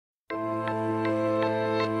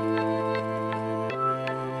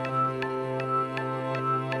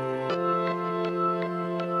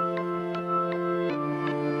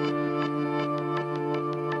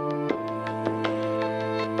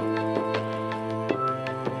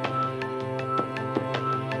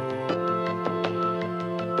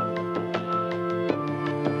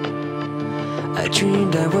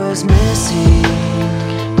dreamed I was missing.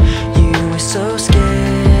 You were so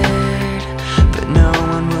scared, but no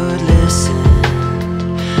one would listen,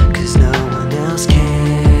 'cause no one else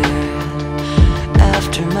cared.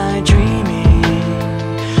 After my dreaming,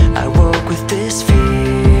 I woke with this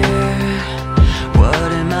fear.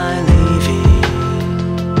 What am I leaving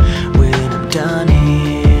when I'm done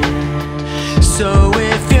here? So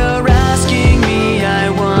if you're asking me, I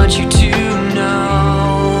want you to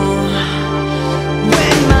know,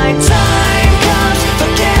 when my time comes,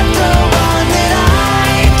 forget the one that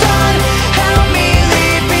I've done. Help me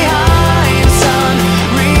leave behind some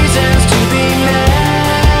reasons to be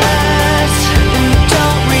met, and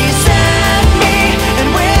don't resent me. And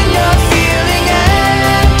when you're feeling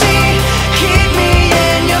empty, keep me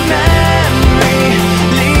in your memory.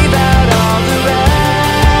 Leave out all the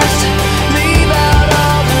rest. Leave out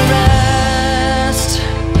all the rest.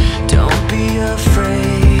 Don't be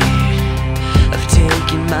afraid of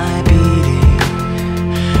taking my beating.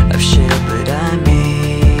 I've shared what I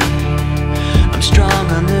made. I'm strong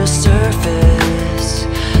on the surface,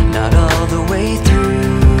 not all the way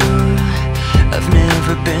through. I've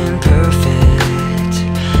never been perfect,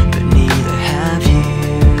 but neither have you.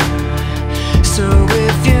 So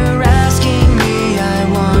if you're asking me, I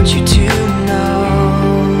want you to know,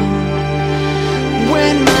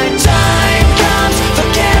 when my time comes,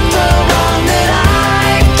 forget the wrong that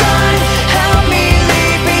I've done. Help me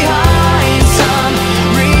leave behind some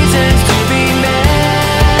reasons to be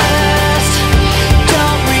missed.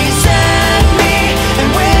 Don't resent me. And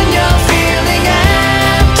when you're feeling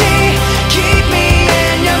empty, keep me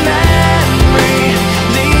in your memory.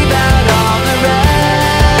 Leave out all the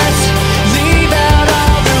rest. Leave out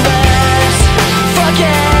all the rest.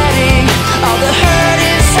 Forgetting all the hurt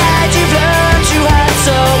inside you've learned you had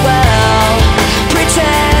so well.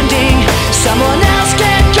 Pretending someone else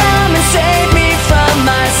can come and save me from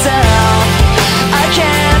myself. I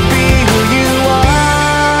can't be who you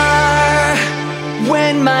are.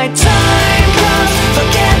 When my time comes,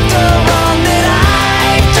 forget the wrong that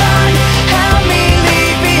I've done. Help me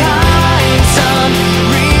leave behind some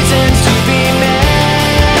reasons to be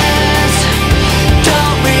missed.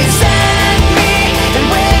 Don't resent me. And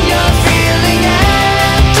when you're feeling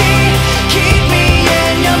empty, keep me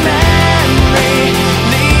in your memory.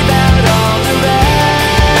 Leave out all the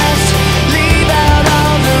rest. Leave out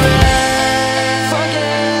all the rest.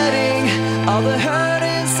 Forgetting all the hurt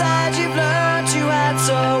inside you've learned you had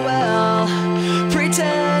so well.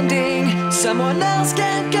 Pretending someone else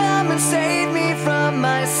can come and save me from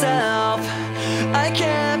myself. I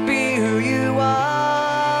can't be